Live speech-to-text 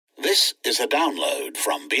This is a download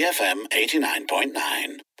from BFM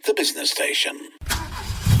 89.9, the business station.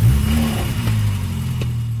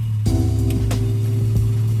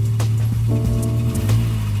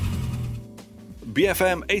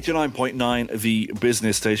 BFM 89.9, the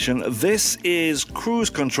business station. This is Cruise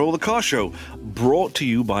Control, the car show, brought to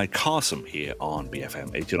you by Carsom here on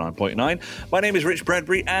BFM 89.9. My name is Rich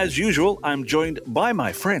Bradbury. As usual, I'm joined by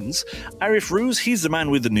my friends. Arif Ruse, he's the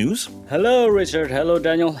man with the news. Hello, Richard. Hello,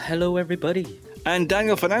 Daniel. Hello, everybody. And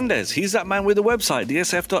Daniel Fernandez, he's that man with the website,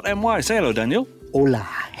 dsf.my. Say hello, Daniel. Hola,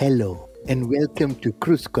 hello, and welcome to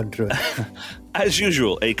Cruise Control. As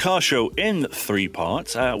usual, a car show in 3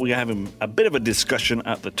 parts. We're having a bit of a discussion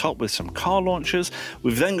at the top with some car launches.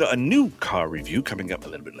 We've then got a new car review coming up a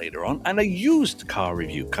little bit later on, and a used car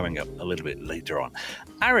review coming up a little bit later on.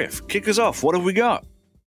 Arif, kick us off. What have we got?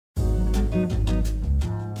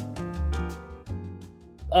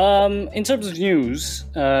 In terms of news,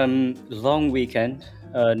 long weekend.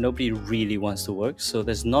 Nobody really wants to work, so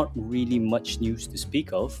there's not really much news to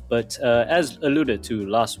speak of. But as alluded to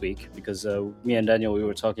last week, because me and Daniel, we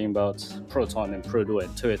were talking about Proton and Produa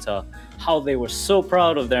and Toyota, how they were so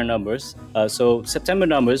proud of their numbers. So September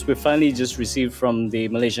numbers we finally just received from the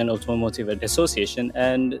Malaysian Automotive Association.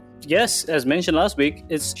 And yes, as mentioned last week,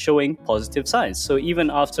 it's showing positive signs. So even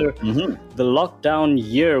after the lockdown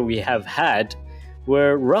year we have had,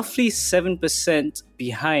 we're roughly 7%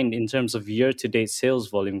 behind in terms of year-to-date sales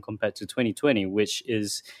volume compared to 2020, which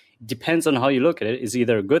depends on how you look at it, is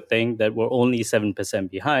either a good thing that we're only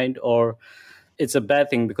 7% behind, or it's a bad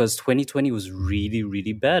thing because 2020 was really,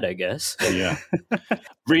 really bad, I guess. Yeah.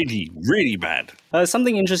 Really, really bad.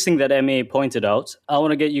 Something interesting that MA pointed out, I want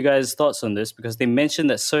to get you guys' thoughts on this because they mentioned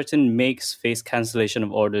that certain makes face cancellation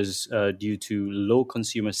of orders due to low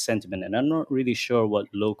consumer sentiment. And I'm not really sure what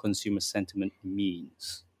low consumer sentiment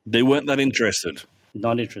means. They weren't that interested.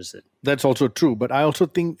 Not interested. That's also true, but I also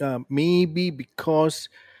think maybe because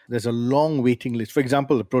there's a long waiting list. For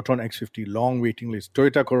example, the Proton X50, long waiting list.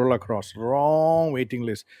 Toyota Corolla Cross, long waiting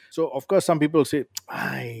list. So, of course, some people say,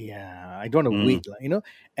 I don't want to wait, you know.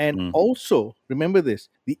 And also, remember this,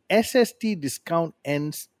 the SST discount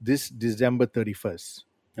ends this December 31st.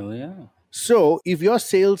 Oh, yeah. So, if your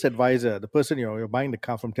sales advisor, the person you're buying the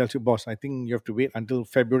car from, tells you, boss, I think you have to wait until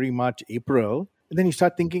February, March, April, and then you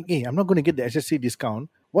start thinking, hey, I'm not going to get the SST discount.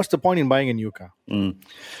 What's the point in buying a new car?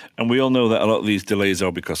 And we all know that a lot of these delays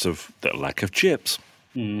are because of the lack of chips.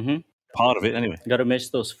 Part of it, anyway. Got to miss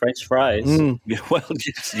those French fries. Yeah, well,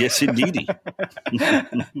 yes, indeedy.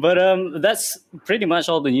 But that's pretty much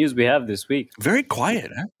all the news we have this week. Very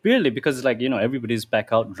quiet, huh? Really, because everybody's back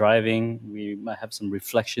out driving. We might have some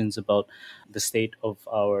reflections about the state of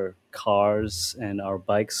our cars and our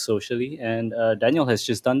bikes socially. And Daniel has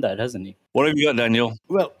just done that, hasn't he? What have you got, Daniel?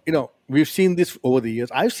 Well, we've seen this over the years.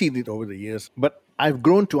 I've seen it over the years. But I've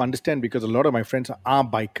grown to understand because a lot of my friends are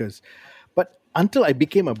bikers. But until I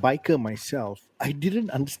became a biker myself, I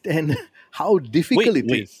didn't understand how difficult it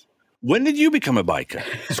is. When did you become a biker?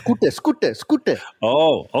 Scooter.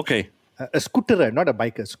 Oh, okay. A scooterer, not a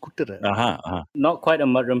biker, scooterer. Not quite a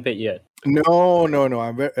mudroom pit yet. No.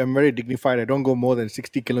 I'm very dignified. I don't go more than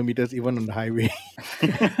 60 kilometers even on the highway.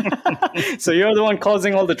 So you're the one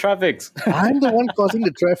causing all the traffic. I'm the one causing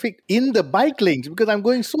the traffic in the bike lanes because I'm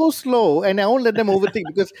going so slow and I won't let them overtake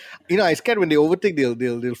because, I scared when they overtake,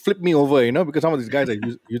 they'll flip me over, because some of these guys are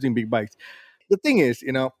using big bikes. The thing is,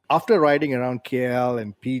 after riding around KL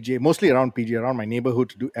and PJ, mostly around PJ, around my neighborhood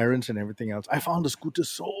to do errands and everything else, I found the scooter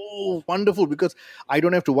so wonderful because I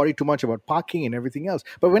don't have to worry too much about parking and everything else.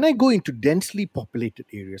 But when I go into densely populated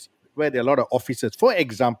areas where there are a lot of offices, for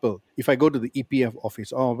example, if I go to the EPF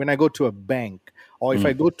office or when I go to a bank or if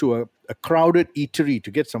I go to a crowded eatery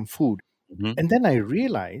to get some food, and then I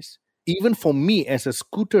realize, even for me as a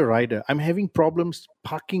scooter rider, I'm having problems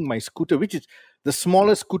parking my scooter, which is the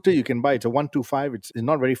smallest scooter you can buy. It's a 125. It's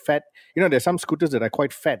not very fat. There's some scooters that are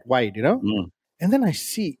quite fat, wide, And then I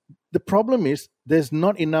see the problem is there's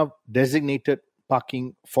not enough designated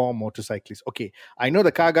parking for motorcyclists. Okay, I know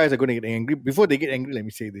the car guys are going to get angry. Before they get angry, let me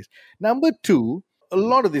say this. Number two, a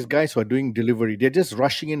lot of these guys who are doing delivery, they're just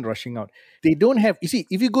rushing in, rushing out. They don't have, you see,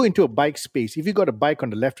 if you go into a bike space, if you got a bike on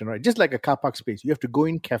the left and right, just like a car park space, you have to go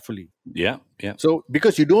in carefully. Yeah. So,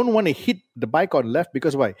 because you don't want to hit the bike on the left,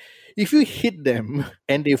 because why? If you hit them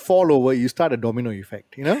and they fall over, you start a domino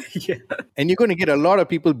effect, Yeah. And you're going to get a lot of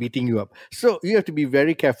people beating you up. So, you have to be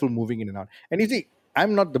very careful moving in and out. And you see,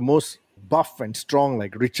 I'm not the most buff and strong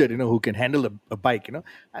like Richard, who can handle a bike,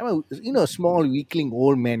 I'm a small weakling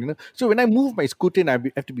old man, So when I move my scooter, I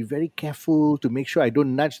have to be very careful to make sure I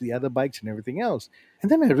don't nudge the other bikes and everything else.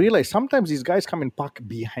 And then I realized sometimes these guys come and park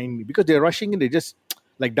behind me because they're rushing in. They just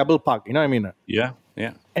like double park. You know what I mean? Yeah,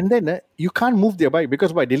 yeah. And then you can't move their bike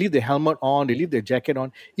because why? They leave their helmet on, they leave their jacket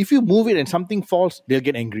on. If you move it and something falls, they'll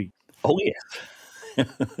get angry. Oh, yeah.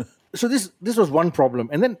 So this was one problem.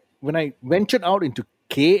 And then when I ventured out into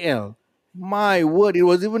KL, my word, it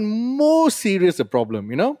was even more serious a problem,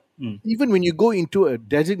 you know? Even when you go into a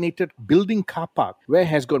designated building car park where it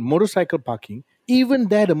has got motorcycle parking, even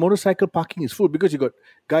there the motorcycle parking is full because you got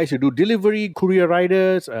guys who do delivery, courier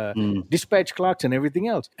riders, dispatch clerks and everything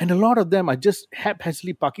else. And a lot of them are just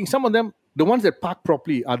haphazardly parking. Some of them, the ones that park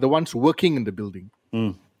properly, are the ones working in the building.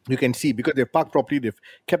 You can see because they've parked properly, they've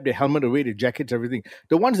kept their helmet away, their jackets, everything.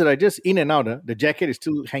 The ones that are just in and out, the jacket is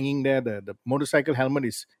still hanging there, the motorcycle helmet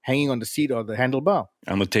is hanging on the seat or the handlebar.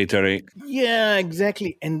 And the tatari. Yeah,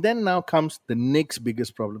 exactly. And then now comes the next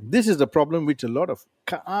biggest problem. This is the problem which a lot of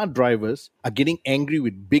car drivers are getting angry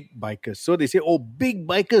with big bikers. So they say, oh, big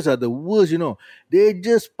bikers are the worst, you know. They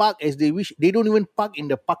just park as they wish. They don't even park in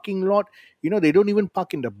the parking lot. You know, they don't even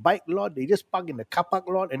park in the bike lot. They just park in the car park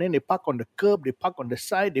lot, and then they park on the curb, they park on the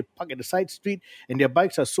side, they park at the side street, and their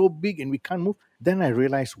bikes are so big and we can't move. Then I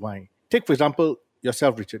realized why. Take, for example,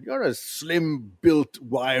 yourself, Richard. You're a slim-built,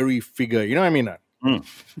 wiry figure. You know what I mean?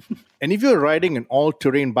 And if you're riding an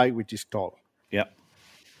all-terrain bike which is tall, Yeah.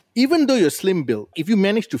 even though you're slim built, if you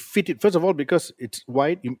manage to fit it, first of all, because it's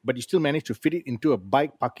wide, but you still manage to fit it into a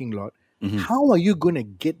bike parking lot, how are you going to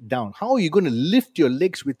get down? How are you going to lift your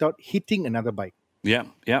legs without hitting another bike? Yeah,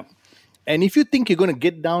 yeah. And if you think you're going to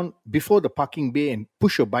get down before the parking bay and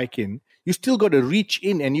push your bike in, you still got to reach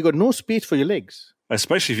in and you got no space for your legs.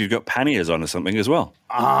 Especially if you've got panniers on or something as well.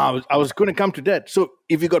 I was going to come to that. So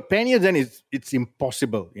if you got panniers, then it's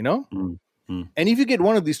impossible, you know? And if you get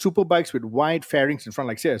one of these super bikes with wide fairings in front,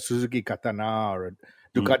 like say a Suzuki Katana or a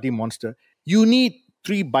Ducati Monster, you need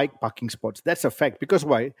 3 bike parking spots. That's a fact. Because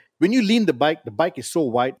why? When you lean the bike is so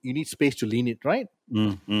wide, you need space to lean it, right?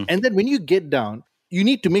 And then when you get down, you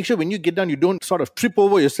need to make sure when you get down, you don't sort of trip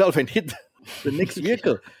over yourself and hit the next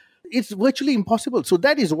vehicle. It's virtually impossible. So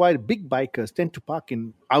that is why big bikers tend to park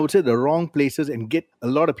in, I would say, the wrong places and get a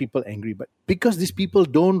lot of people angry. But because these people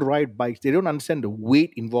don't ride bikes, they don't understand the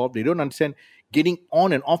weight involved. They don't understand getting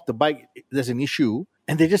on and off the bike. There's an issue.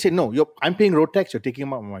 And they just say, no, I'm paying road tax. You're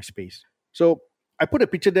taking up my space. So I put a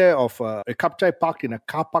picture there of a Kapchai parked in a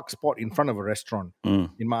car park spot in front of a restaurant in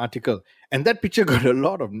my article. And that picture got a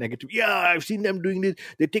lot of negative. Yeah, I've seen them doing this.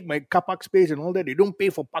 They take my car park space and all that. They don't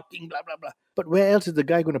pay for parking, blah, blah, blah. But where else is the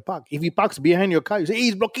guy going to park? If he parks behind your car, you say, hey,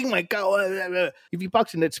 he's blocking my car. Blah, blah. If he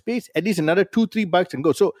parks in that space, at least another 2-3 bikes can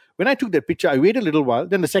go. So when I took that picture, I waited a little while.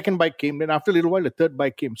 Then the second bike came. Then after a little while, the third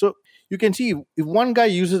bike came. So you can see if one guy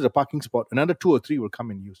uses a parking spot, another 2 or 3 will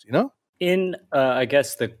come and use, you know? In, I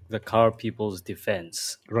guess, the car people's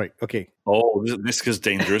defense. Right. Okay. Oh, this is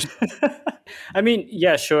dangerous. I mean,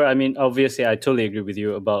 yeah, sure. I mean, obviously, I totally agree with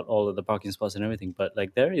you about all of the parking spots and everything. But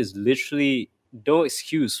like, there is literally no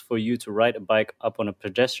excuse for you to ride a bike up on a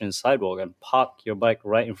pedestrian sidewalk and park your bike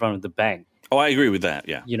right in front of the bank. Oh, I agree with that.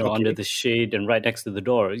 Yeah. You know, under the shade and right next to the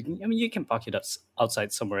door. I mean, you can park it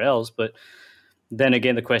outside somewhere else, but then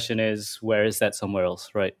again, the question is, where is that somewhere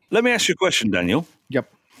else, right? Let me ask you a question, Daniel. Yep.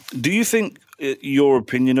 Do you think your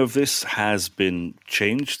opinion of this has been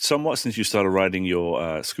changed somewhat since you started riding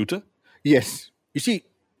your scooter? Yes. You see,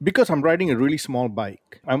 because I'm riding a really small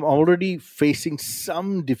bike, I'm already facing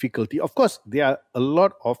some difficulty. Of course, there are a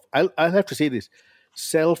lot of, I'll have to say this,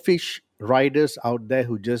 selfish riders out there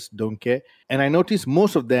who just don't care. And I notice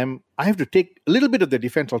most of them, I have to take a little bit of the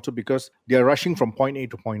defense also because they're rushing from point A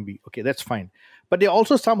to point B. Okay, that's fine. But there are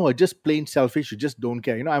also some who are just plain selfish, who just don't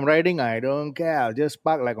care. You know, I'm riding, I don't care. I'll just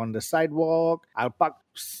park like on the sidewalk. I'll park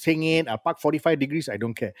singing. I'll park 45 degrees. I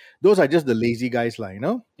don't care. Those are just the lazy guys, you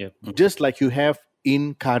know? Yep. Just like you have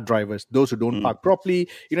in car drivers, those who don't park properly.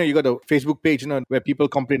 You know, you got a Facebook page, you know, where people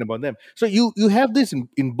complain about them. So you have this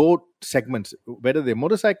in both segments, whether they're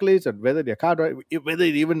motorcyclists or whether they're car drivers, whether they're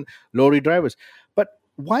even lorry drivers. But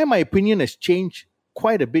why my opinion has changed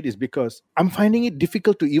quite a bit is because I'm finding it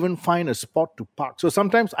difficult to even find a spot to park. So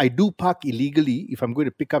sometimes I do park illegally if I'm going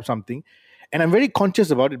to pick up something. And I'm very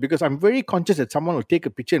conscious about it because I'm very conscious that someone will take a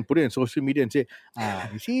picture and put it on social media and say,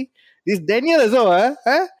 you see, this Daniel as well,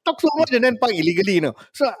 talk so much and then park illegally, you know.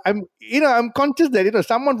 So I'm conscious that, you know,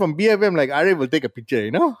 someone from BFM like Ari will take a picture,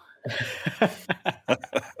 you know.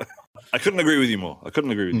 I couldn't agree with you more.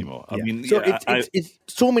 I mean, so it's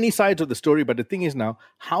so many sides of the story, but the thing is now,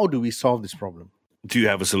 how do we solve this problem? Do you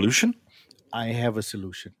have a solution? I have a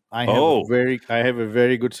solution. I have a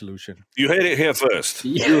very good solution. You heard it here first.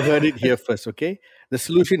 You heard it here first, okay? The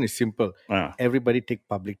solution is simple. Everybody take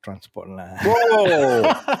public transport.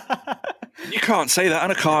 Whoa! You can't say that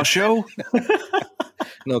on a car show.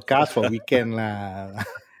 No, cars for weekend lah.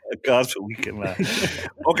 Cars for weekend.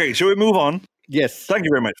 Okay, shall we move on? Yes. Thank you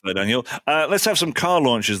very much for that, Daniel. Let's have some car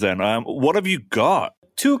launches then. What have you got?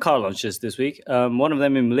 2 car launches this week. One of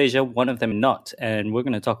them in Malaysia, one of them not. And we're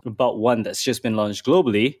going to talk about one that's just been launched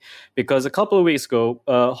globally because a couple of weeks ago,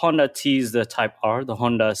 Honda teased the Type R, the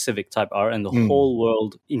Honda Civic Type R, and the whole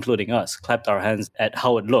world, including us, clapped our hands at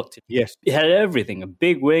how it looked. Yes. It had everything, a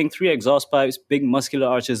big wing, 3 exhaust pipes, big muscular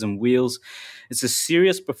arches and wheels. It's a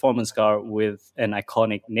serious performance car with an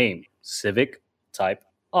iconic name, Civic Type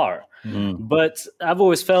R. But I've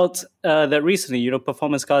always felt that recently,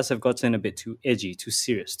 performance cars have gotten a bit too edgy, too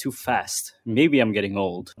serious, too fast. Maybe I'm getting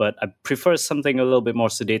old, but I prefer something a little bit more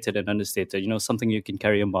sedated and understated. Something you can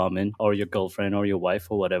carry your mom in or your girlfriend or your wife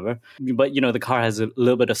or whatever. But, the car has a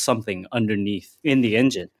little bit of something underneath in the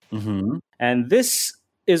engine. Mm-hmm. And this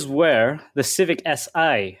is where the Civic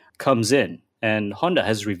Si comes in. And Honda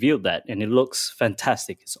has revealed that, and it looks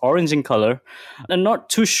fantastic. It's orange in color. I'm not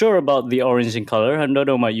too sure about the orange in color. I don't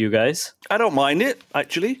know about you guys. I don't mind it,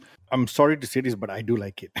 actually. I'm sorry to say this, but I do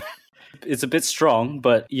like it. It's a bit strong,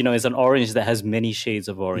 but, it's an orange that has many shades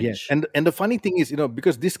of orange. Yes. And the funny thing is,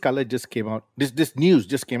 because this color just came out, this news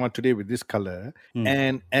just came out today with this color.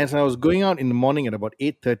 And as I was going out in the morning at about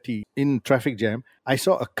 8:30 in traffic jam, I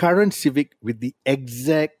saw a current Civic with the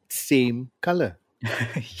exact same color.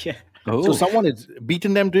 Yeah. Oh. So someone has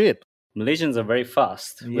beaten them to it. Malaysians are very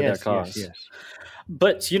fast with their cars. Yes.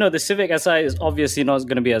 But, the Civic Si is obviously not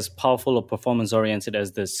going to be as powerful or performance-oriented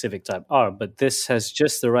as the Civic Type R, but this has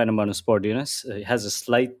just the right amount of sportiness. It has a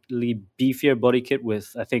slightly beefier body kit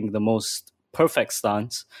with, I think, the most perfect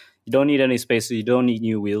stance. You don't need any spacer. You don't need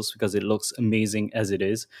new wheels because it looks amazing as it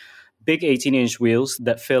is. Big 18-inch wheels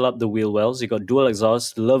that fill up the wheel wells. You got dual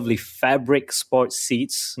exhaust, lovely fabric sport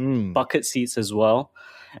seats, bucket seats as well.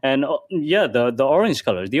 And the orange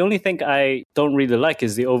color. The only thing I don't really like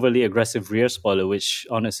is the overly aggressive rear spoiler, which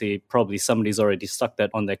honestly, probably somebody's already stuck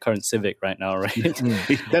that on their current Civic right now, right?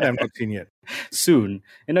 That I'm not seeing yet. Soon,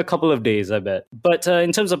 in a couple of days, I bet. But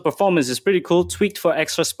in terms of performance, it's pretty cool. Tweaked for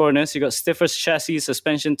extra sportness. You got stiffer chassis,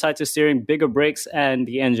 suspension, tighter steering, bigger brakes, and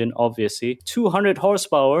the engine, obviously. 200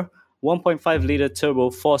 horsepower. 1.5 liter turbo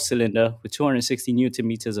 4-cylinder with 260 newton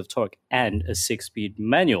meters of torque and a 6-speed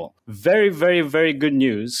manual. Very, very, very good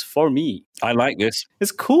news for me. I like this.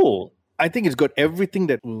 It's cool. I think it's got everything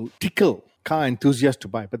that will tickle car enthusiasts to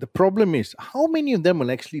buy. But the problem is, how many of them will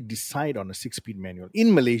actually decide on a 6-speed manual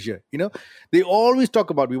in Malaysia? They always talk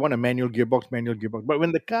about we want a manual gearbox. But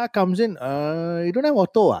when the car comes in, you don't have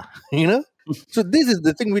auto, So this is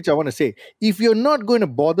the thing which I want to say. If you're not going to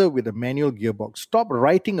bother with a manual gearbox, stop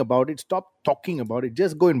writing about it, stop talking about it,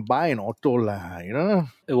 just go and buy an auto lah,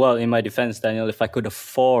 Well, in my defense, Daniel, if I could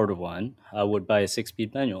afford one, I would buy a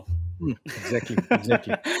 6-speed manual.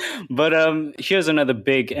 Exactly. But here's another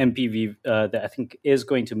big MPV that I think is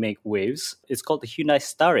going to make waves. It's called the Hyundai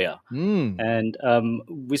Staria. And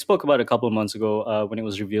we spoke about it a couple of months ago when it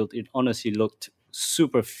was revealed. It honestly looked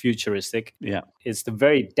super futuristic. Yeah. It's the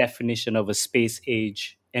very definition of a space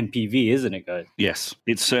age MPV, isn't it, guys? Yes,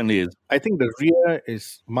 it certainly is. I think the rear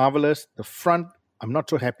is marvelous. The front, I'm not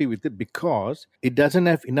so happy with it because it doesn't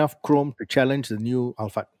have enough chrome to challenge the new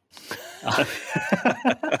Alphard.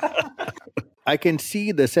 I can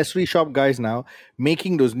see the accessory shop guys now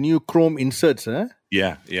making those new chrome inserts.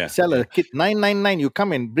 Yeah. Sell a kit $999. You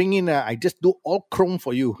come and bring in. I just do all chrome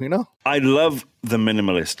for you. I love the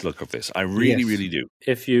minimalist look of this. I really, really do.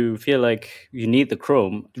 If you feel like you need the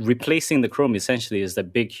chrome, replacing the chrome essentially is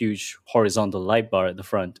that big, huge horizontal light bar at the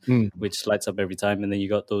front, which lights up every time. And then you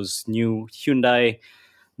got those new Hyundai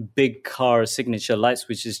big car signature lights,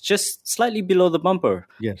 which is just slightly below the bumper.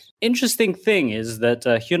 Yes. Interesting thing is that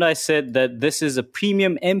Hyundai said that this is a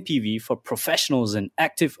premium MPV for professionals and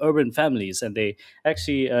active urban families. And they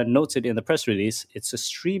actually noted in the press release, it's a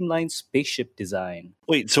streamlined spaceship design.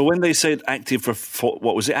 Wait, so when they said active for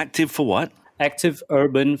what was it? Active for what? Active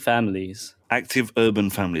urban families. Active urban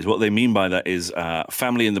families. What they mean by that is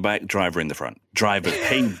family in the back, driver in the front. Drivers,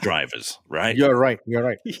 paid drivers, right? You're right.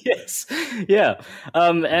 Yes. Yeah.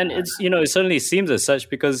 And it's, it certainly seems as such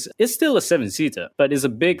because it's still a 7-seater, but it's a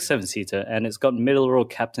big 7-seater and it's got middle row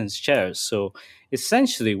captain's chairs. So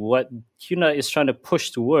essentially what Hyundai is trying to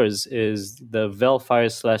push towards is the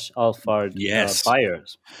Velfire / Alphard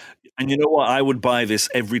buyers. And you know what? I would buy this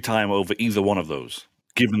every time over either one of those,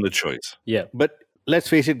 given the choice. Yeah. But let's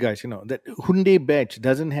face it, guys, that Hyundai badge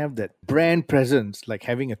doesn't have that brand presence like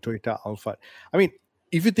having a Toyota Alphard. I mean,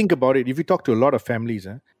 if you think about it, if you talk to a lot of families,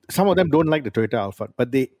 some of them don't like the Toyota Alphard,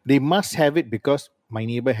 but they must have it because my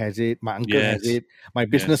neighbor has it, my uncle has it, my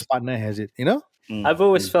business partner has it, I've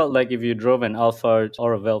always felt like if you drove an Alphard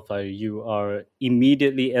or a Velfire, you are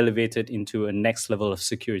immediately elevated into a next level of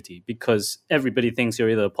security because everybody thinks you're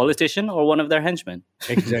either a politician or one of their henchmen.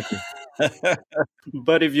 Exactly.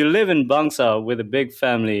 But if you live in Bangsa with a big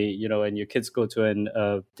family, and your kids go to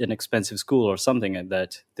an expensive school or something like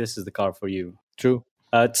that, this is the car for you. True.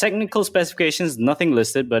 Technical specifications, nothing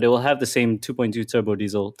listed, but it will have the same 2.2 turbo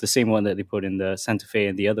diesel, the same one that they put in the Santa Fe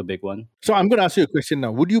and the other big one. So I'm going to ask you a question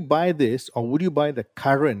now. Would you buy this or would you buy the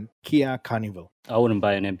current Kia Carnival? I wouldn't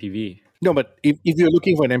buy an MPV. No, but if you're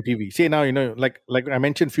looking for an MPV, say now, like I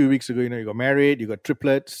mentioned a few weeks ago, you got married, you got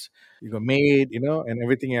triplets, you got maid, and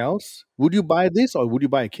everything else. Would you buy this or would you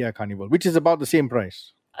buy a Kia Carnival, which is about the same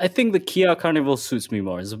price? I think the Kia Carnival suits me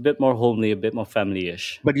more. It's a bit more homely, a bit more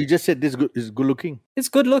family-ish. But you just said this is good looking. It's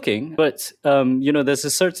good looking, but there's a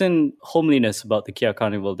certain homeliness about the Kia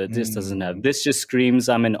Carnival that this doesn't have. This just screams,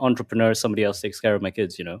 I'm an entrepreneur, somebody else takes care of my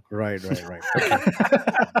kids, Right. Okay.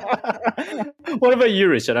 What about you,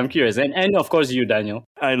 Richard? I'm curious. And of course you, Daniel.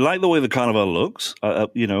 I like the way the Carnival looks.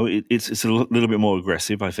 It's a little bit more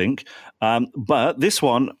aggressive, I think. But this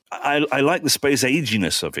one, I like the space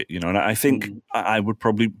aginess of it, and I think I would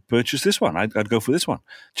probably purchase this one. I'd go for this one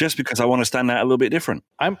just because I want to stand out a little bit different.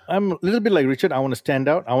 I'm a little bit like Richard. I want to stand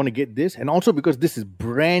out. I want to get this. And also because this is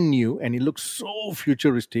brand new and it looks so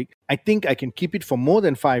futuristic, I think I can keep it for more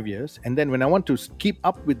than 5 years. And then when I want to keep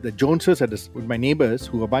up with the Joneses, with my neighbors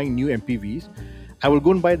who are buying new MPVs, I will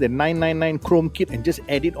go and buy the 999 Chrome kit and just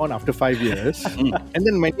add it on after 5 years. And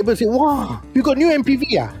then my neighbors say, wow, you got new MPV,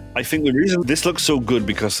 yeah? I think the reason this looks so good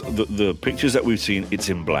because the pictures that we've seen, it's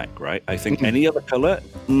in black, right? I think any other color,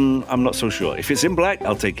 I'm not so sure. If it's in black,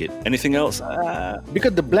 I'll take it. Anything else?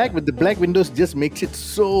 Because the black with the black windows just makes it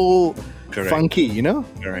so funky,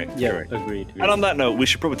 Correct. Yeah, Correct. agreed. And on that note, we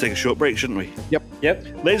should probably take a short break, shouldn't we?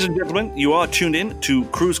 Yep. Ladies and gentlemen, you are tuned in to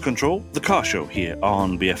Cruise Control, the car show here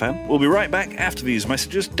on BFM. We'll be right back after these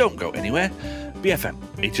messages. Don't go anywhere. BFM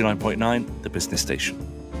 89.9, the business station.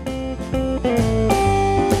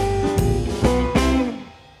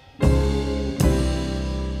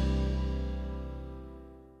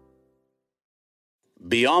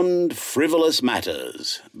 Beyond frivolous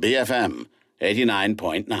matters, BFM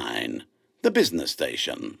 89.9, the business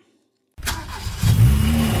station.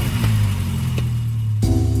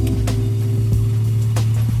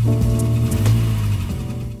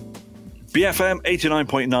 BFM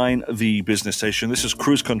 89.9, the business station. This is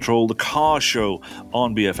Cruise Control, the car show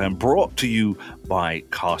on BFM, brought to you by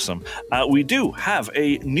Carsom. We do have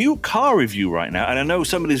a new car review right now, and I know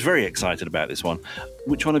somebody's very excited about this one.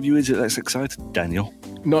 Which one of you is it that's excited? Daniel?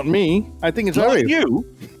 Not me. I think it's Not Arif.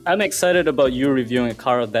 you? I'm excited about you reviewing a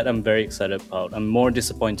car that I'm very excited about. I'm more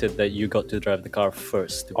disappointed that you got to drive the car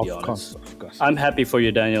first, to be honest. Of course. I'm happy for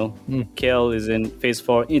you, Daniel. KL is in phase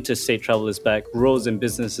 4. Interstate travel is back. Roads and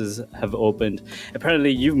businesses have opened. Apparently,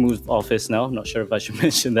 you've moved office now. Not sure if I should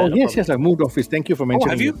mention that. Oh, yes, I moved office. Thank you for mentioning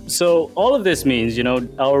have you? it. So all of this means,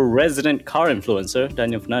 our resident car influencer,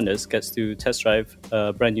 Daniel Fernandez, gets to test drive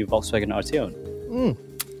a brand new Volkswagen Arteon.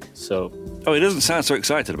 So... Oh, he doesn't sound so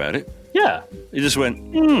excited about it. Yeah. He just went,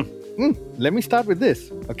 Let me start with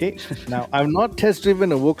this, okay? Now, I've not test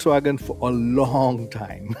driven a Volkswagen for a long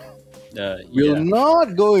time. We'll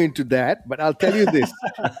not go into that, but I'll tell you this.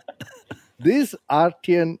 This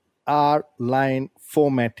Arteon R-Line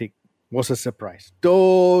 4MATIC was a surprise.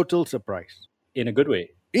 Total surprise. In a good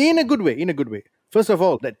way. In a good way. First of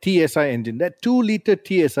all, that TSI engine, that 2-liter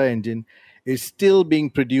TSI engine is still being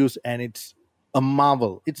produced and it's a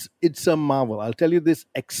marvel. It's a marvel. I'll tell you this,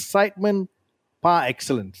 excitement par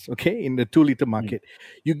excellence, okay, in the 2-liter market.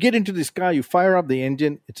 You get into this car, you fire up the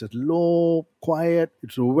engine, it's a low, quiet,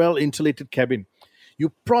 it's a well-insulated cabin.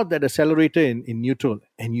 You prod that accelerator in neutral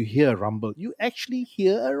and you hear a rumble. You actually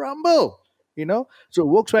hear a rumble, So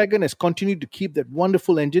Volkswagen has continued to keep that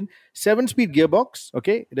wonderful engine. 7-speed gearbox,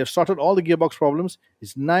 okay? They've sorted all the gearbox problems.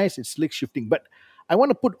 It's nice, it's slick shifting. But I want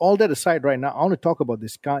to put all that aside right now. I want to talk about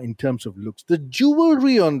this car in terms of looks. The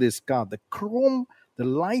jewelry on this car, the chrome, the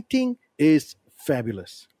lighting is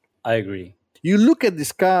fabulous. I agree. You look at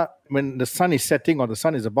this car when the sun is setting or the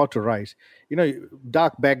sun is about to rise,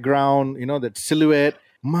 dark background, that silhouette.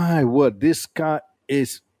 My word, this car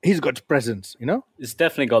he's got presence, It's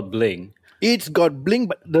definitely got bling. It's got bling,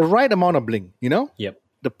 but the right amount of bling, Yep.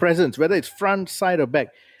 The presence, whether it's front, side, or back.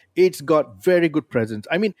 It's got very good presence.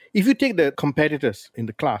 I mean, if you take the competitors in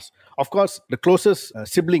the class, of course, the closest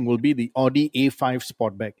sibling will be the Audi A5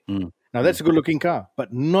 Sportback. Now that's a good looking car,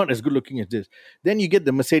 but not as good looking as this. Then you get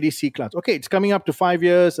the Mercedes C-Class. Okay, it's coming up to 5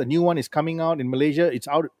 years. A new one is coming out in Malaysia. It's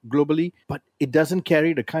out globally, but it doesn't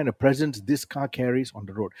carry the kind of presence this car carries on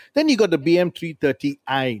the road. Then you got the BM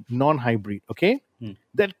 330i non-hybrid. Okay,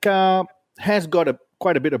 that car has got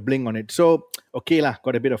quite a bit of bling on it. So okay lah,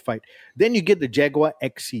 got a bit of fight. Then you get the Jaguar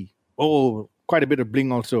XC. Oh, quite a bit of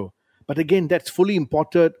bling also. But again, that's fully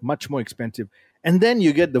imported, much more expensive. And then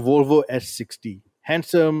you get the Volvo S60.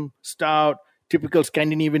 Handsome, stout, typical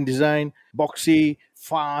Scandinavian design, boxy,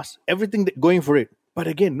 fast, everything going for it. But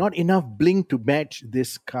again, not enough bling to match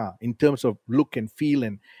this car in terms of look and feel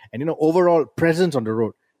and overall presence on the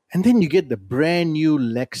road. And then you get the brand new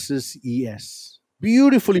Lexus ES.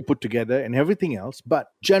 Beautifully put together and everything else.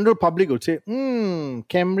 But general public would say,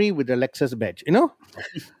 Camry with a Lexus badge,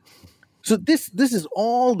 So this is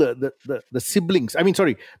all the siblings.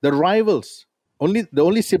 The rivals. The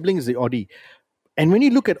only sibling is the Audi. And when you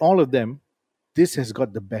look at all of them, this has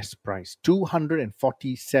got the best price,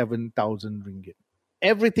 247,000 ringgit.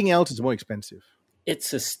 Everything else is more expensive.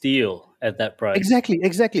 It's a steal at that price. Exactly.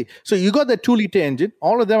 So you got that 2-liter engine.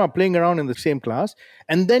 All of them are playing around in the same class.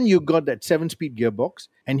 And then you got that 7-speed gearbox.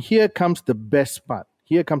 And here comes the best part.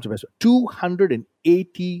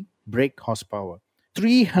 280 brake horsepower.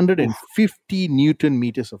 350 Newton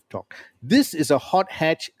meters of torque. This is a hot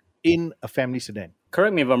hatch in a family sedan.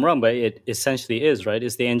 Correct me if I'm wrong, but it essentially is, right?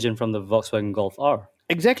 It's the engine from the Volkswagen Golf R.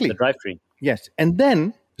 Exactly. The drivetrain. Yes. And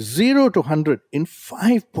then 0 to 100 in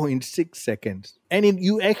 5.6 seconds. And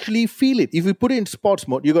you actually feel it. If you put it in sports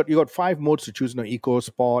mode, you got 5 modes to choose, eco,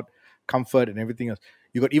 sport, comfort, and everything else.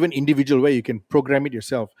 You got even individual where you can program it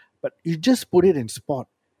yourself. But you just put it in sport.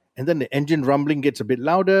 And then the engine rumbling gets a bit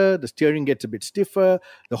louder, the steering gets a bit stiffer,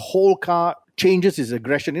 the whole car changes its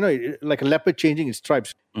aggression, like a leopard changing its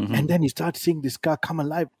stripes. Mm-hmm. And then you start seeing this car come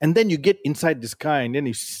alive. And then you get inside this car and then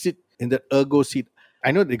you sit in the ergo seat.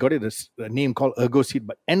 I know they got it a name called ergo seat,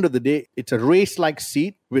 but end of the day, it's a race-like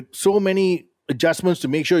seat with so many adjustments to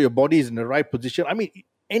make sure your body is in the right position.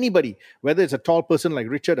 Anybody, whether it's a tall person like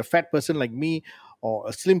Richard, a fat person like me, or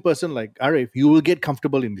a slim person like Arif, you will get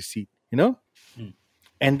comfortable in the seat,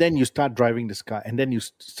 And then you start driving this car, and then you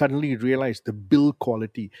suddenly realize the build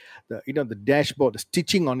quality, the dashboard, the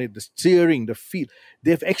stitching on it, the steering, the feel.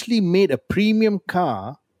 They've actually made a premium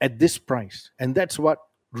car at this price, and that's what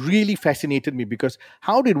really fascinated me. Because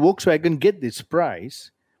how did Volkswagen get this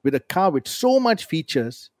price with a car with so much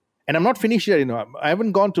features? And I'm not finished yet. I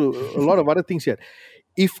haven't gone to a lot of other things yet.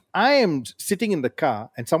 If I am sitting in the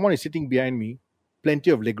car and someone is sitting behind me,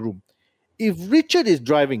 plenty of legroom. If Richard is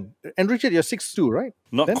driving, and Richard, you're 6'2", right?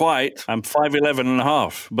 Not quite. I'm 5'11 and a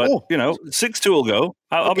half. But, 6'2" will go.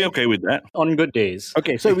 I'll be okay with that. On good days.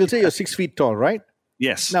 Okay, so we'll say you're 6 feet tall, right?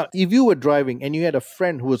 Yes. Now, if you were driving and you had a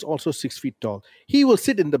friend who was also 6 feet tall, he will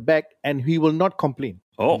sit in the back and he will not complain.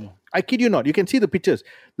 Oh. I kid you not. You can see the pictures.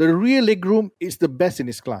 The rear legroom is the best in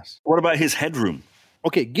his class. What about his headroom?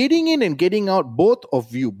 Okay, getting in and getting out, both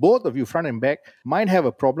of you, front and back, might have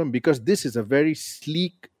a problem because this is a very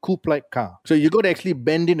sleek, coupe-like car. So you got to actually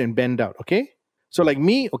bend in and bend out, okay? So like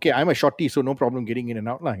me, okay, I'm a shorty, so no problem getting in and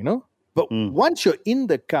out, But once you're in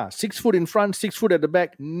the car, 6 foot in front, 6 foot at the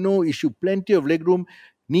back, no issue. Plenty of legroom.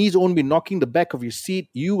 Knees won't be knocking the back of your seat.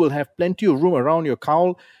 You will have plenty of room around your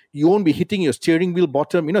cowl. You won't be hitting your steering wheel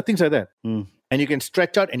bottom, things like that. And you can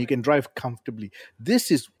stretch out and you can drive comfortably. This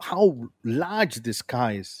is how large this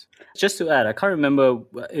car is. Just to add, I can't remember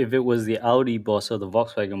if it was the Audi boss or the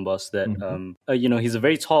Volkswagen boss that, he's a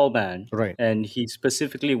very tall man. Right. And he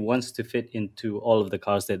specifically wants to fit into all of the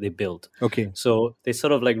cars that they build. Okay. So they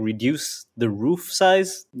sort of like reduce the roof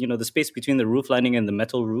size, the space between the roof lining and the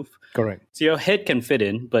metal roof. Correct. So your head can fit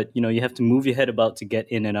in, but, you have to move your head about to get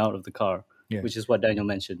in and out of the car, which is what Daniel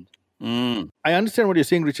mentioned. I understand what you're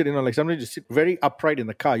saying, Richard. Like somebody just sit very upright in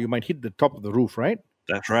the car, you might hit the top of the roof, right?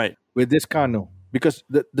 That's right. With this car, no. Because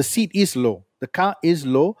the seat is low. The car is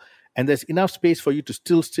low, and there's enough space for you to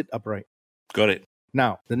still sit upright. Got it.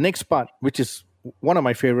 Now, the next part, which is one of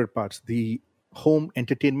my favorite parts, the home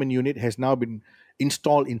entertainment unit has now been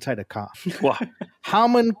installed inside a car. Wow.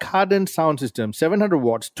 Harman Kardon sound system, 700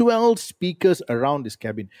 watts, 12 speakers around this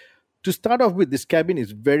cabin. To start off with, this cabin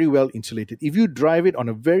is very well insulated. If you drive it on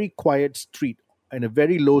a very quiet street and a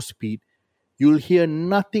very low speed, you'll hear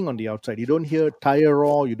nothing on the outside. You don't hear tire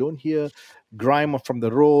roar. You don't hear grime from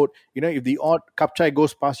the road. If the odd kapchai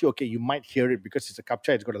goes past you, okay, you might hear it because it's a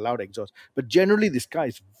kapchai. It's got a loud exhaust. But generally, this car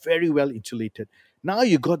is very well insulated. Now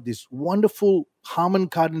you got this wonderful Harman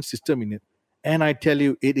Kardon system in it. And I tell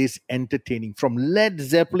you, it is entertaining. From Led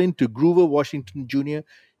Zeppelin to Grover Washington Jr.,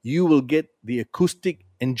 you will get the acoustic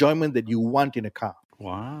enjoyment that you want in a car.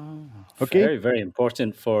 Wow. Okay. Very, very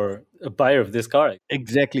important for a buyer of this car.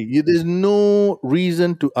 Exactly. There's no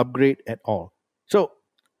reason to upgrade at all. So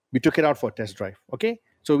we took it out for a test drive. Okay.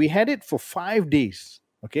 So we had it for 5 days.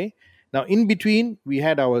 Okay. Now, in between, we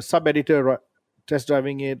had our sub editor test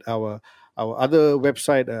driving it, our other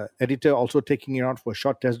website editor also taking it out for a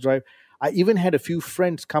short test drive. I even had a few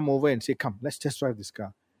friends come over and say, "Come, let's test drive this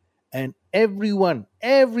car." And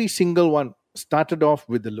every single one started off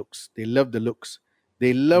with the looks. They loved the looks.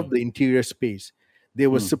 They loved the interior space. They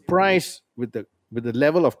were surprised with the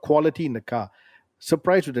level of quality in the car,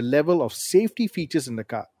 surprised with the level of safety features in the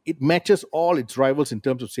car. It matches all its rivals in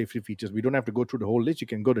terms of safety features. We don't have to go through the whole list. You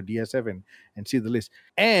can go to DSF and see the list.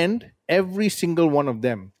 And every single one of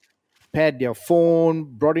them paired their phone,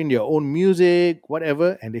 brought in their own music,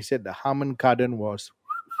 whatever, and they said the Harman Kardon was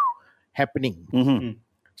happening. Mm-hmm.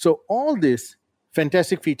 So all this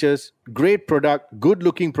fantastic features, great product, good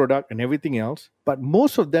looking product and everything else, but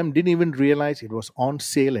most of them didn't even realize it was on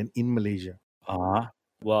sale and in Malaysia.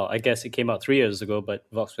 Well, I guess it came out 3 years ago, but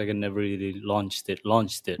Volkswagen never really launched it.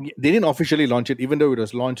 They didn't officially launch it, even though it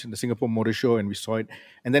was launched in the Singapore Motor Show and we saw it.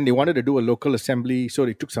 And then they wanted to do a local assembly, so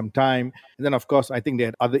it took some time. And then, of course, I think they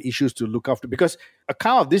had other issues to look after because a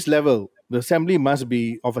car of this level, the assembly must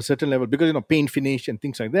be of a certain level because, paint finish and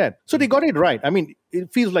things like that. So they got it right. I mean,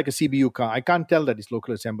 it feels like a CBU car. I can't tell that it's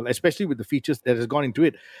local assembled, especially with the features that has gone into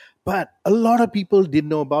it. But a lot of people didn't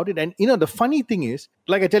know about it. And, the funny thing is,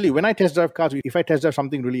 like I tell you, when I test drive cars, if I test drive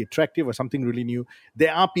something really attractive or something really new,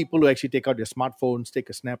 there are people who actually take out their smartphones, take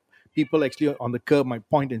a snap. People actually on the curb might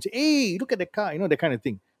point and say, "Hey, look at the car," that kind of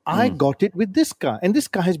thing. I got it with this car. And this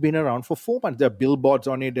car has been around for 4 months. There are billboards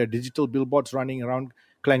on it. There are digital billboards running around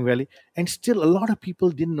Klang Valley. And still, a lot of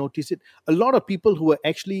people didn't notice it. A lot of people who were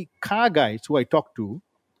actually car guys who I talked to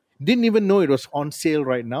didn't even know it was on sale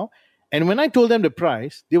right now. And when I told them the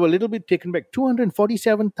price, they were a little bit taken back.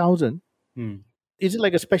 247,000. Is it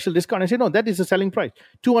like a special discount? I said, no, that is the selling price.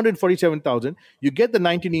 247,000. You get the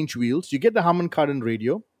 19-inch wheels. You get the Harman Kardon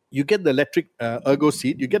radio. You get the electric ergo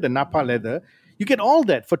seat. You get the Napa leather. You get all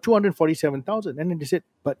that for 247,000. And then they said,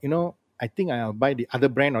 but I think I'll buy the other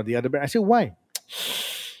brand or the other brand. I said, why?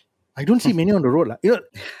 I don't see many on the road.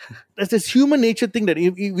 There's this human nature thing that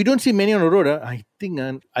if we don't see many on the road, I think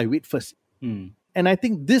I wait first. And I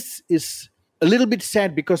think this is a little bit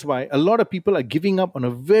sad because why? A lot of people are giving up on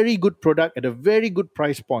a very good product at a very good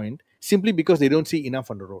price point simply because they don't see enough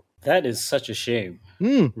on the road. That is such a shame.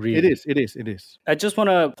 Really. It is. I just want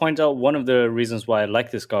to point out one of the reasons why I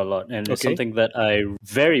like this car a lot, and it's something that I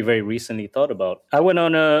very, very recently thought about. I went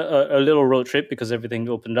on a little road trip because everything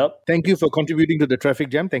opened up. Thank you for contributing to the traffic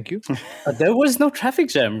jam. Thank you. There was no traffic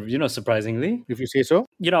jam, surprisingly. If you say so.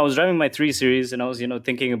 I was driving my 3 Series and I was,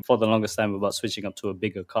 thinking for the longest time about switching up to a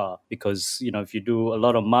bigger car because, if you do a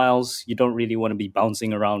lot of miles, you don't really want to be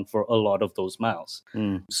bouncing around for a lot of those miles.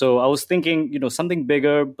 So I was thinking, something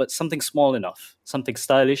bigger, but something small enough, something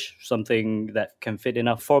stylish, something that can fit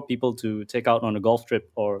enough for people to take out on a golf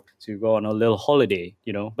trip or to go on a little holiday,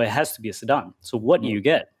 but it has to be a sedan. So what do you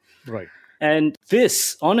get? Right. And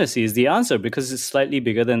this, honestly, is the answer because it's slightly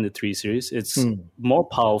bigger than the 3 Series. It's more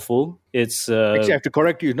powerful. It's actually, I have to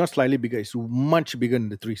correct you. It's not slightly bigger. It's much bigger than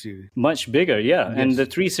the 3 Series. Much bigger, yeah. Yes. And the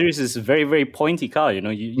 3 Series is a very, very pointy car.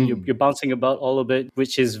 You're bouncing about all of it,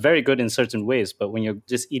 which is very good in certain ways. But when you're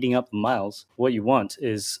just eating up the miles, what you want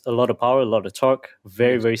is a lot of power, a lot of torque,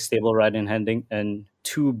 very, very stable ride and handling, and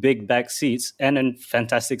 2 big back seats and a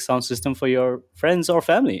fantastic sound system for your friends or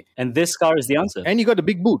family. And this car is the answer. And you got a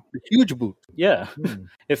big boot, a huge boot. Yeah.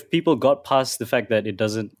 If people got past the fact that it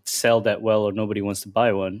doesn't sell that well or nobody wants to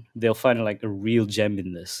buy one, they'll find like a real gem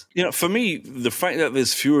in this. For me, the fact that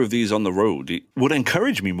there's fewer of these on the road, it would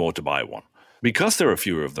encourage me more to buy one because there are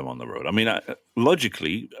fewer of them on the road. I mean,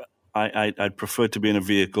 logically, I'd prefer to be in a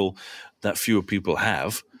vehicle that fewer people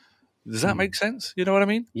have. Does that make sense? You know what I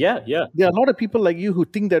mean? Yeah. There are a lot of people like you who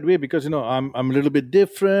think that way because, I'm a little bit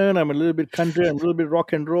different. I'm a little bit country. I'm a little bit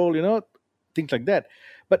rock and roll, things like that.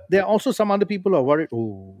 But there are also some other people who are worried,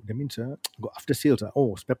 that means go after sales.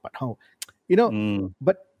 Spare part, how?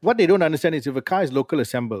 But what they don't understand is if a car is local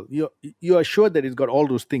assembled, you are sure that it's got all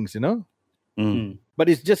those things, But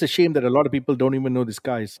it's just a shame that a lot of people don't even know this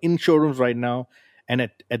car is in showrooms right now and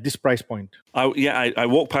at this price point. I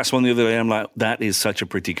walked past one the other day and I'm like, that is such a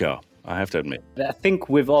pretty car. I have to admit. I think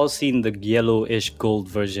we've all seen the yellowish gold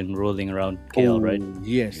version rolling around KL, right?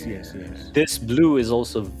 Yes. This blue is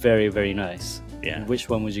also very, very nice. Yeah. Which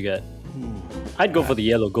one would you get? I'd go for the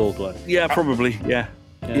yellow gold one. Yeah, probably. Yeah.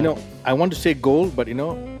 I want to say gold, but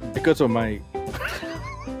because of my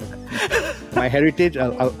heritage,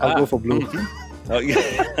 I'll go for blue. Oh,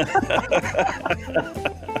 yeah.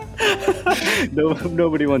 No,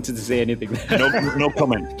 nobody wanted to say anything. No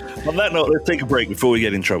comment. On that note, let's take a break before we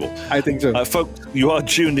get in trouble. I think so. Folks, you are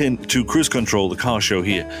tuned in to Cruise Control, the car show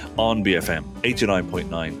here on BFM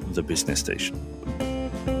 89.9, the business station.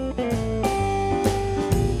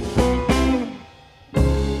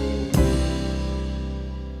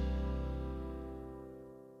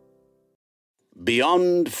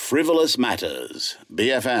 Beyond frivolous matters,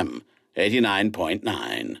 BFM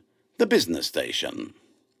 89.9, the business station.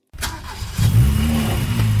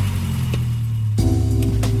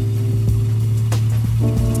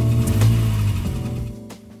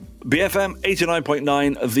 BFM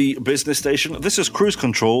 89.9, the business station. This is Cruise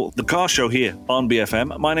Control, the car show here on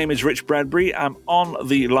BFM. My name is Rich Bradbury. I'm on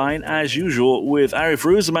the line, as usual, with Arif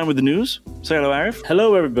Ruz, the man with the news. Say hello, Arif.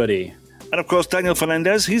 Hello, everybody. And of course, Daniel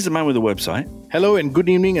Fernandez. He's the man with the website. Hello and good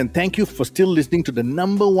evening, and thank you for still listening to the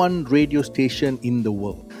number one radio station in the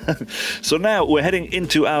world. So now we're heading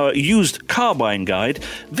into our used car buying guide.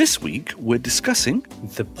 This week, we're discussing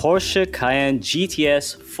The Porsche Cayenne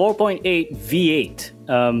GTS 4.8 V8.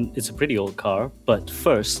 It's a pretty old car, but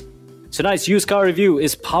first, tonight's used car review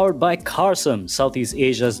is powered by Carsome, Southeast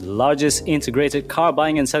Asia's largest integrated car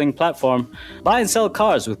buying and selling platform. Buy and sell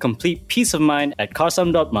cars with complete peace of mind at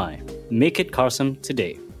carsome.my. Make it Carsome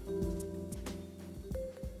today.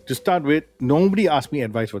 To start with, nobody asked me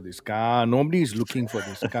advice for this car. Nobody is looking for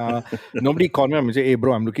this car. Nobody called me up and said, hey,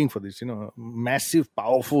 bro, I'm looking for this, massive,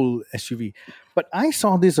 powerful SUV. But I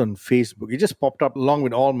saw this on Facebook. It just popped up along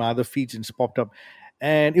with all my other feeds. It's popped up.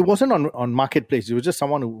 And it wasn't on Marketplace. It was just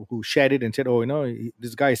someone who shared it and said, oh,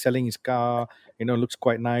 this guy is selling his car, looks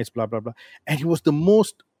quite nice, blah, blah, blah. And it was the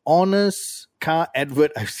most honest car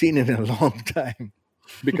advert I've seen in a long time.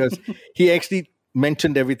 Because he actually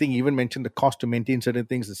mentioned everything. He even mentioned the cost to maintain certain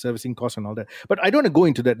things, the servicing costs and all that. But I don't want to go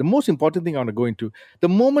into that. The most important thing I want to go into, the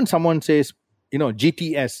moment someone says,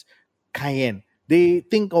 GTS, Cayenne, they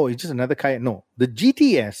think, oh, it's just another Cayenne. No, the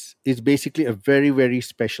GTS is basically a very, very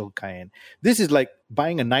special Cayenne. This is like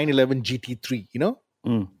buying a 911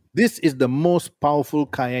 GT3, This is the most powerful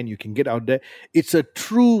Cayenne you can get out there. It's a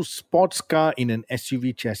true sports car in an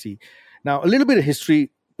SUV chassis. Now, a little bit of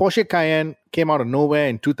history. Porsche Cayenne came out of nowhere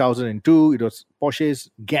in 2002. It was Porsche's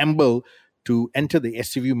gamble to enter the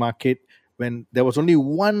SUV market when there was only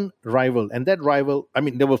one rival. And that rival,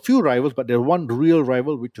 there were a few rivals, but there was one real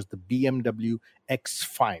rival, which was the BMW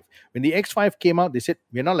X5. When the X5 came out, they said,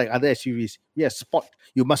 we're not like other SUVs. We are sport.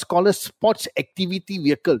 You must call us Sports Activity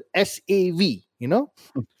Vehicle, SAV,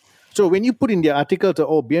 So when you put in the articles,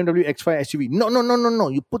 BMW X5 SUV, no.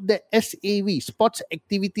 You put the SAV, Sports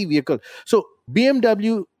Activity Vehicle. So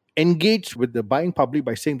BMW engaged with the buying public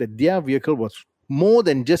by saying that their vehicle was more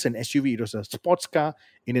than just an SUV. It was a sports car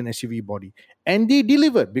in an SUV body. And they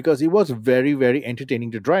delivered because it was very, very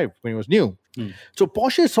entertaining to drive when it was new. So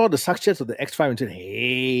Porsche saw the success of the X5 and said,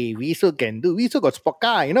 hey, we still can do. We still got sport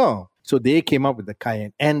car, So they came up with the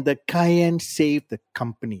Cayenne. And the Cayenne saved the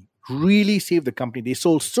company. Really saved the company. They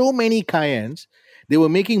sold so many Cayennes, they were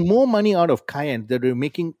making more money out of Cayenne than they were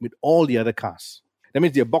making with all the other cars. That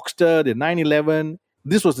means their Boxster, their 911,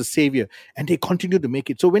 this was the savior. And they continued to make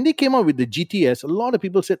it. So when they came out with the GTS, a lot of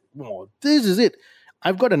people said, oh, this is it.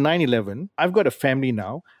 I've got a 911. I've got a family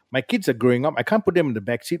now. My kids are growing up. I can't put them in the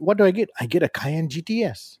back seat. What do I get? I get a Cayenne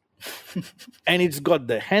GTS. And it's got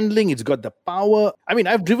the handling, it's got the power.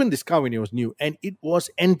 I've driven this car when it was new and it was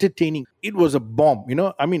entertaining. It was a bomb,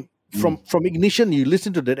 From ignition, you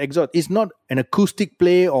listen to that exhaust. It's not an acoustic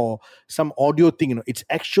play or some audio thing, It's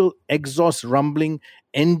actual exhaust rumbling,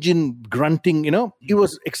 engine grunting, It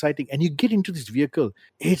was exciting. And you get into this vehicle,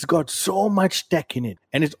 it's got so much tech in it.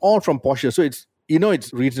 And it's all from Porsche. So it's,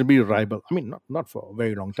 it's reasonably reliable. Not for a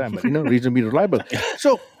very long time, but, reasonably reliable.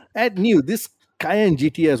 So at new, this Cayenne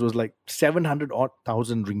GTS was like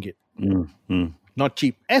 700,000 ringgit. Not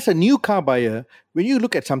cheap. As a new car buyer, when you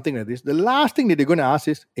look at something like this, the last thing that they're going to ask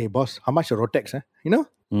is, hey, boss, how much the Rotex?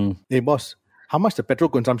 Hey, boss, how much the petrol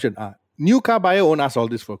consumption? New car buyer won't ask all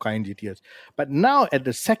this for Cayenne GTS. But now at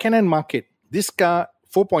the second-hand market, this car,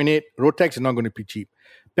 4.8, Rotex is not going to be cheap.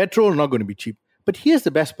 Petrol is not going to be cheap. But here's the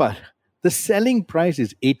best part. The selling price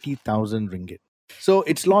is 80,000 ringgit. So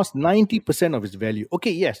it's lost 90% of its value.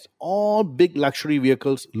 Okay, yes, all big luxury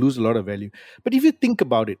vehicles lose a lot of value. But if you think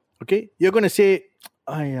about it, okay, you're going to say,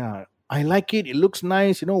 I like it. It looks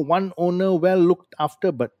nice. One owner, well looked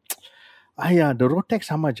after. But the Rotex,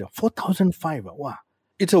 how much? 4,500. Wow.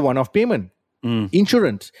 It's a one-off payment.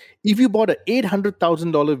 Insurance. If you bought an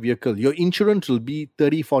 $800,000 vehicle, your insurance will be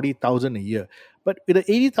 $30,000, $40,000 a year. But with an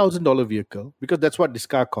 $80,000 vehicle, because that's what this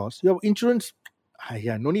car costs, your insurance,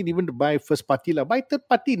 no need even to buy first party. Buy third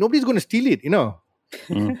party. Nobody's going to steal it,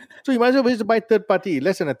 So you might as well just buy third party,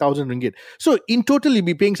 less than 1,000 ringgit. So in total, you'll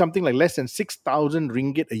be paying something like less than 6,000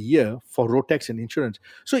 ringgit a year for road tax and insurance.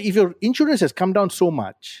 So if your insurance has come down so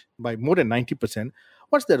much by more than 90%,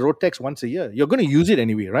 what's the road tax once a year? You're going to use it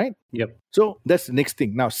anyway, right? Yep. So that's the next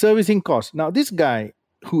thing. Now, servicing costs. Now, this guy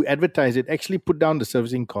who advertised it actually put down the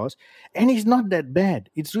servicing cost, and it's not that bad.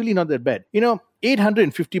 It's really not that bad.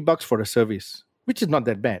 850 bucks for a service, which is not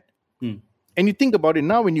that bad. And you think about it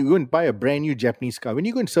now, when you go and buy a brand new Japanese car, when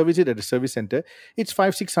you go and service it at a service center, it's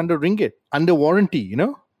 500-600 ringgit under warranty,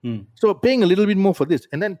 So paying a little bit more for this.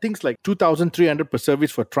 And then things like 2,300 per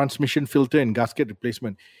service for transmission filter and gasket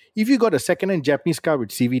replacement. If you got a second-hand Japanese car with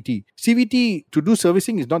CVT to do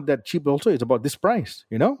servicing is not that cheap also. It's about this price,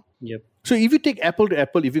 Yep. So if you take apple to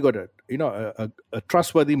apple, if you got a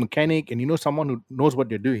trustworthy mechanic and someone who knows what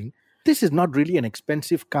they're doing, this is not really an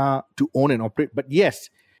expensive car to own and operate. But yes,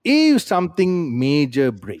 if something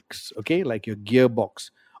major breaks, okay, like your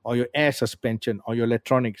gearbox or your air suspension or your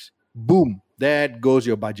electronics, boom, that goes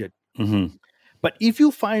your budget. But if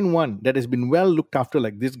you find one that has been well looked after,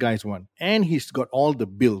 like this guy's one, and he's got all the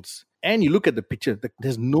bills, and you look at the picture,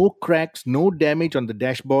 there's no cracks, no damage on the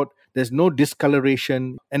dashboard, there's no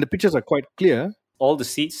discoloration, and the pictures are quite clear. All the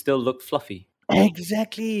seats still look fluffy.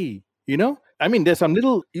 Exactly. I mean, there's some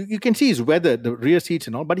little, you can see his weather, the rear seats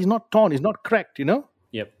and all, but he's not torn, he's not cracked,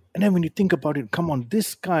 Yep. And then when you think about it, come on,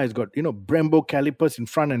 this car has got, Brembo calipers in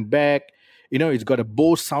front and back. It's got a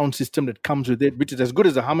Bose sound system that comes with it, which is as good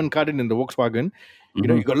as the Harman Kardon in the Volkswagen.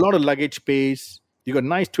 You got a lot of luggage space. You got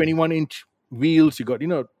nice 21-inch wheels. You got,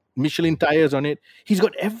 Michelin tires on it. He's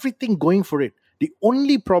got everything going for it. The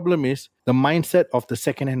only problem is the mindset of the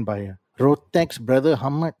second-hand buyer. Road tax, brother, how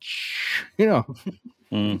much?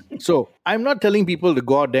 So I'm not telling people to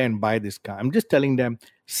go out there and buy this car. I'm just telling them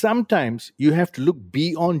sometimes you have to look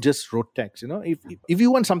beyond just road tax. If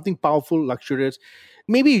you want something powerful, luxurious,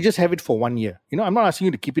 maybe you just have it for 1 year. I'm not asking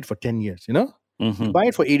you to keep it for 10 years. You buy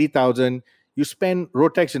it for 80,000. You spend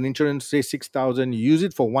road tax and insurance, say 6,000. You use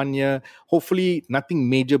it for 1 year. Hopefully nothing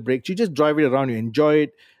major breaks. You just drive it around. You enjoy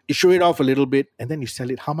it. You show it off a little bit, and then you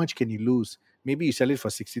sell it. How much can you lose? Maybe you sell it for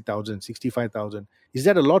 60,000, 65,000. Is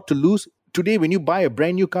that a lot to lose? Today, when you buy a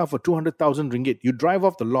brand new car for 200,000 ringgit, you drive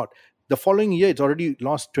off the lot. The following year, it's already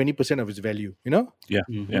lost 20% of its value,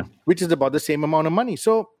 Yeah. Which is about the same amount of money.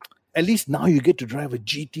 So at least now you get to drive a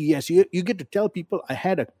GTS. You get to tell people, I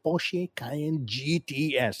had a Porsche Cayenne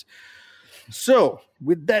GTS. So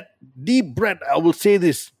with that deep breath, I will say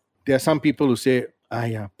this. There are some people who say,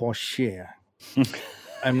 yeah, Porsche.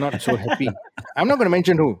 I'm not so happy. I'm not going to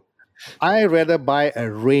mention who. I rather buy a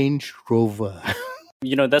Range Rover.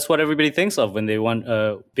 That's what everybody thinks of when they want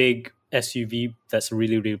a big SUV that's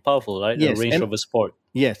really, really powerful, right? Yes, a Range Rover Sport.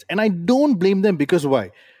 Yes, and I don't blame them because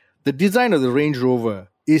why? The design of the Range Rover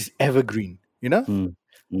is evergreen,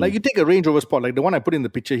 Like you take a Range Rover Sport, like the one I put in the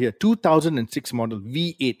picture here, 2006 model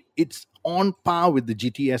V8. It's on par with the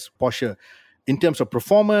GTS Porsche in terms of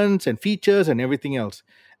performance and features and everything else.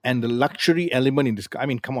 And the luxury element in this car, I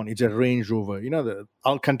mean, come on, it's a Range Rover. The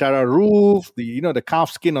Alcantara roof, the calf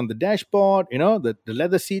skin on the dashboard, the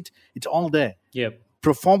leather seats, it's all there. Yep.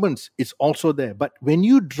 Performance is also there. But when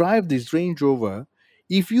you drive this Range Rover,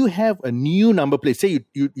 if you have a new number plate, say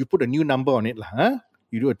you put a new number on it,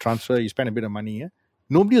 you do a transfer, you spend a bit of money,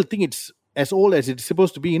 nobody will think it's as old as it's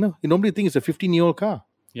supposed to be. Nobody will think it's a 15-year-old car.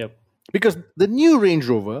 Yep. Because the new Range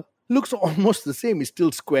Rover looks almost the same. It's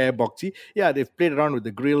still square, boxy. Yeah, they've played around with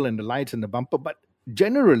the grille and the lights and the bumper, but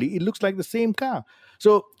generally it looks like the same car.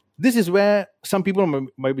 So this is where some people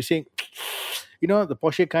might be saying, the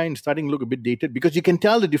Porsche Cayenne is starting to look a bit dated, because you can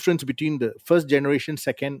tell the difference between the first generation,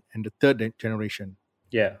 second, and the third generation.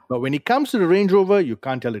 Yeah. But when it comes to the Range Rover, you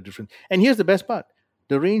can't tell the difference. And here's the best part.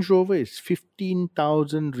 The Range Rover is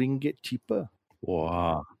 15,000 ringgit cheaper.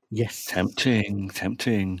 Wow. Yes. Tempting.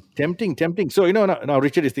 So, now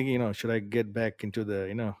Richard is thinking, should I get back into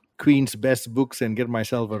the, Queen's Best Books and get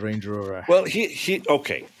myself a Range Rover? Well,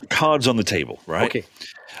 okay. Cards on the table, right? Okay.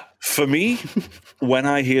 For me, when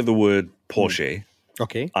I hear the word Porsche,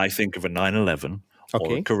 okay, I think of a 911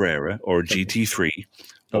 or a Carrera or a GT3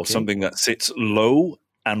 or something that sits low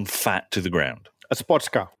and fat to the ground. A sports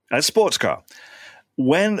car.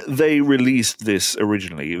 When they released this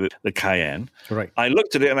originally, the Cayenne, right, I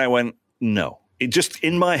looked at it and I went, no. It just,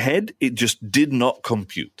 in my head, it just did not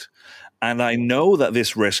compute. And I know that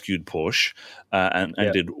this rescued Porsche and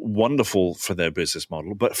did wonderful for their business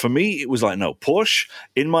model. But for me, it was like, no, Porsche,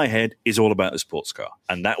 in my head, is all about the sports car.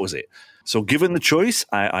 And that was it. So given the choice,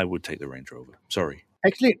 I would take the Range Rover. Sorry.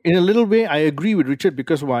 Actually, in a little way, I agree with Richard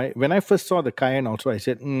because why? When I first saw the Cayenne, also I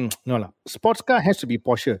said, no lah, sports car has to be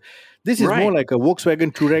Porsche. This is more Right. like a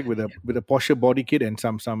Volkswagen Touareg with a Porsche body kit and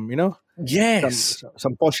some Yes.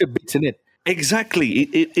 some Porsche bits in it. Exactly.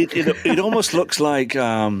 It almost looks like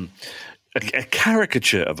a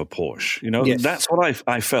caricature of a Porsche. Yes. That's what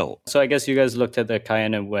I felt. So I guess you guys looked at the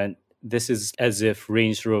Cayenne and went, this is as if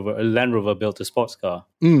Land Rover built a sports car.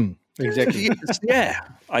 Exactly. Yes, yeah,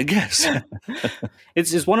 I guess. It's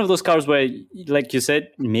just one of those cars where, like you said,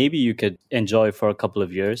 maybe you could enjoy for a couple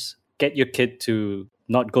of years, get your kid to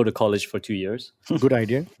not go to college for 2 years, Good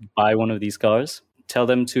idea. buy one of these cars, tell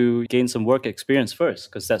them to gain some work experience first,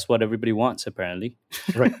 because that's what everybody wants, apparently.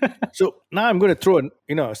 Right. So now I'm going to throw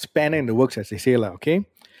a spanner in the works, as they say, okay?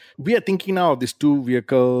 We are thinking now of these two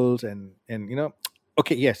vehicles and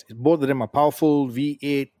okay, yes, both of them are powerful,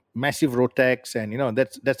 V8, massive Rotax, and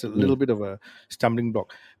that's a little bit of a stumbling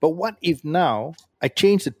block. But what if now I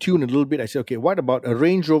change the tune a little bit? I say, okay, what about a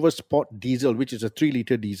Range Rover Sport Diesel, which is a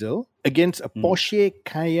 3-liter diesel, against a Porsche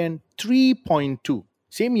Cayenne 3.2?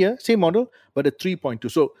 Same year, same model, but a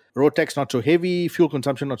 3.2. So Rotax not so heavy, fuel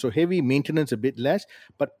consumption not so heavy, maintenance a bit less,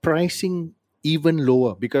 but pricing even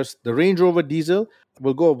lower because the Range Rover diesel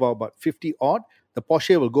will go about 50 odd. The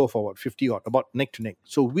Porsche will go for about 50 odd, about neck to neck.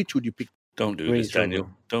 So which would you pick? Don't do Range this, Daniel.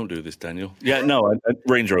 Rover. Don't do this, Daniel. Yeah, no,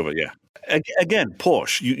 Range Rover, yeah. Again,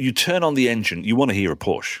 Porsche, you turn on the engine, you want to hear a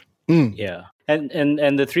Porsche. Yeah. And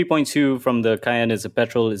the 3.2 from the Cayenne is a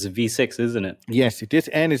petrol, is a V6, isn't it? Yes, it is.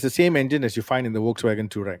 And it's the same engine as you find in the Volkswagen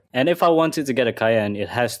Touareg. And if I wanted to get a Cayenne, it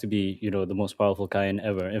has to be, the most powerful Cayenne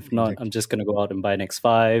ever. If not, I'm just going to go out and buy an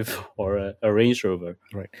X5 or a Range Rover.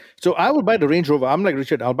 Right. So I will buy the Range Rover. I'm like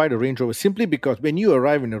Richard, I'll buy the Range Rover simply because when you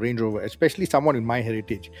arrive in a Range Rover, especially someone in my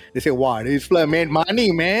heritage, they say, wow, this fella made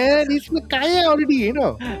money, man. It's the Cayenne already,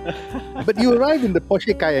 But you arrive in the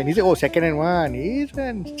Porsche Cayenne, he say, oh, second-hand one. It's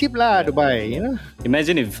cheap lah to buy,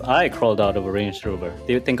 Imagine if I crawled out of a Range Rover.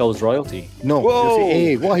 They would think I was royalty. No. Whoa. They'll say,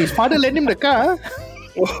 hey, wow, his father lent him the car.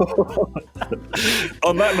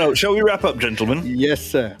 On that note, shall we wrap up, gentlemen? Yes,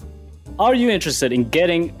 sir. Are you interested in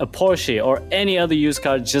getting a Porsche or any other used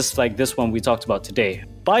car just like this one we talked about today?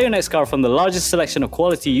 Buy your next car from the largest selection of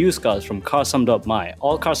quality used cars from carsome.my.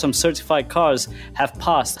 All Carsome certified cars have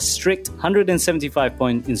passed a strict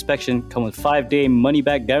 175-point inspection, come with 5-day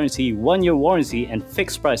money-back guarantee, 1-year warranty, and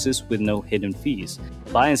fixed prices with no hidden fees.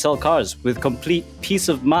 Buy and sell cars with complete peace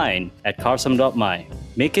of mind at carsome.my.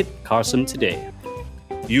 Make it Carsome today.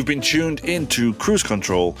 You've been tuned into Cruise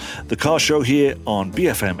Control, the car show here on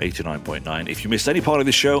BFM 89.9. If you missed any part of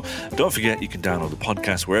this show, don't forget you can download the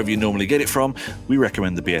podcast wherever you normally get it from. We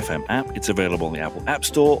recommend the BFM app. It's available on the Apple App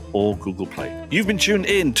Store or Google Play. You've been tuned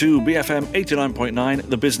in to BFM 89.9,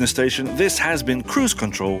 the business station. This has been Cruise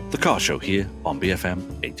Control, the car show here on BFM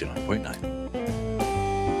 89.9.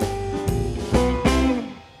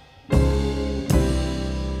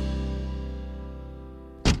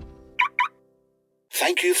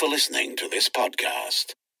 Thank you for listening to this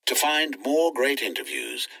podcast. To find more great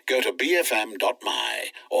interviews, go to bfm.my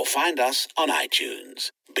or find us on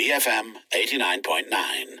iTunes. BFM 89.9,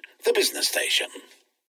 the business station.